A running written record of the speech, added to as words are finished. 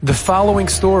The following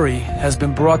story has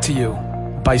been brought to you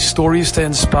by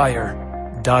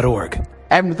StoriesToInspire.org.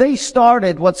 And they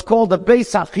started what's called a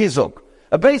Beis HaChizuk.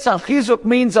 A Beis HaChizuk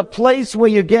means a place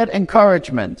where you get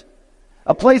encouragement.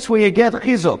 A place where you get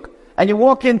chizuk. And you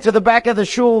walk into the back of the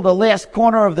shul, the last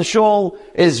corner of the shul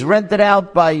is rented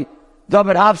out by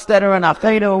David Hofstetter and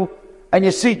Achenu, and you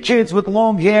see kids with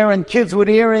long hair and kids with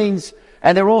earrings,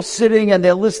 and they're all sitting and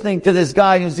they're listening to this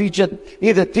guy who's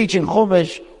either teaching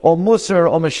Chumash or Musar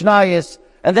or Mishnayos.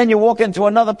 And then you walk into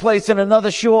another place in another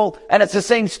shul, and it's the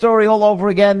same story all over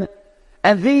again.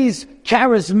 And these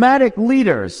charismatic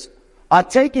leaders are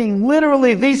taking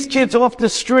literally these kids off the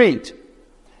street,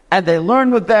 and they learn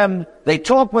with them, they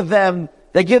talk with them,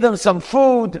 they give them some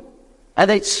food, and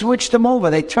they switch them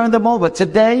over, they turn them over.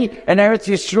 Today, in Eretz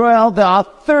Yisrael, there are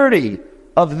 30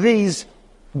 of these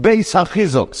Beis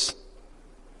HaChizuks.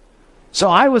 So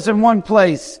I was in one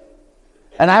place,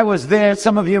 and I was there.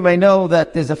 Some of you may know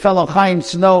that there's a fellow, Chaim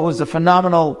Snow, who's a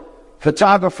phenomenal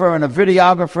photographer and a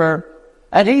videographer,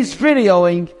 and he's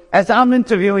videoing as I'm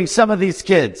interviewing some of these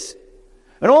kids.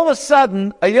 And all of a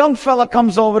sudden, a young fella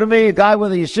comes over to me, a guy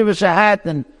with a yeshivish hat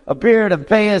and a beard and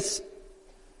payas,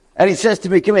 and he says to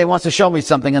me, come here, he wants to show me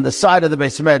something on the side of the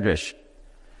Beis Medrash.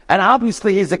 And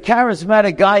obviously he's a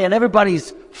charismatic guy, and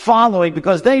everybody's following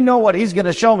because they know what he's going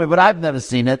to show me, but I've never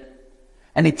seen it.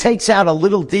 And he takes out a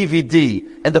little DVD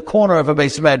in the corner of a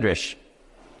Beis Medrash.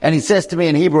 And he says to me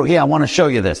in Hebrew, here, I want to show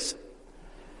you this.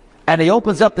 And he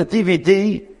opens up the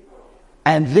DVD,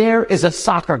 and there is a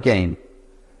soccer game.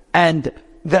 And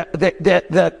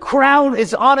the crowd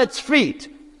is on its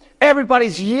feet.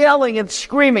 Everybody's yelling and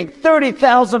screaming.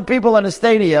 30,000 people in a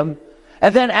stadium.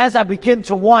 And then as I begin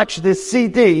to watch this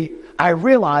CD, I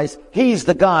realize he's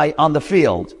the guy on the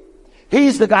field.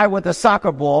 He's the guy with the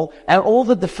soccer ball, and all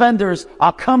the defenders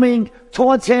are coming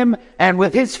towards him, and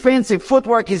with his fancy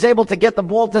footwork, he's able to get the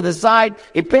ball to the side.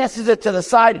 He passes it to the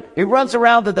side. He runs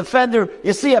around the defender.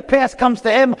 You see a pass comes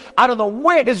to him. I don't know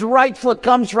where his right foot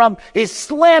comes from. He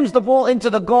slams the ball into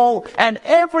the goal, and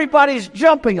everybody's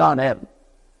jumping on him.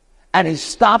 And he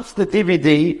stops the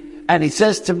DVD, and he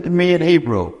says to me in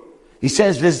Hebrew, he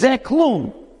says, V'zeh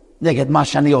klum neged ma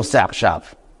shani oseh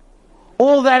achshav.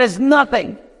 All that is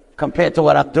nothing compared to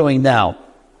what I'm doing now.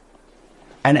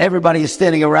 And everybody is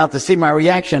standing around to see my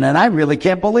reaction, and I really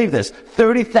can't believe this.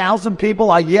 30,000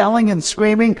 people are yelling and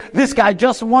screaming. This guy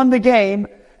just won the game,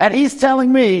 and he's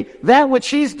telling me that which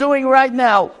he's doing right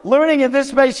now, learning in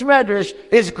this Beis Medrash,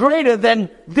 is greater than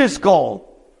this goal.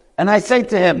 And I say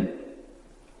to him,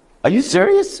 are you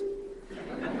serious?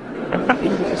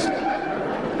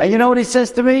 And you know what he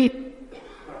says to me?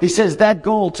 He says, that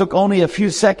goal took only a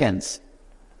few seconds.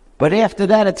 But after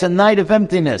that, it's a night of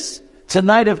emptiness. It's a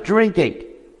night of drinking.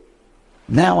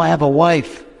 Now I have a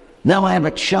wife. Now I have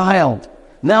a child.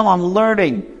 Now I'm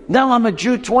learning. Now I'm a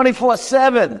Jew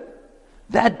 24/7.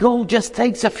 That goal just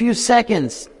takes a few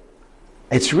seconds.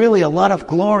 It's really a lot of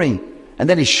glory. And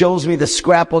then he shows me the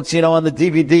scrapbooks, on the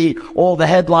DVD, all the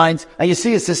headlines. And you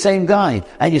see it's the same guy.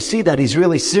 And you see that he's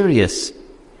really serious.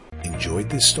 Enjoyed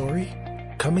this story?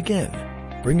 Come again.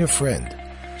 Bring a friend.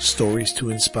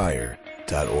 StoriesToInspire.org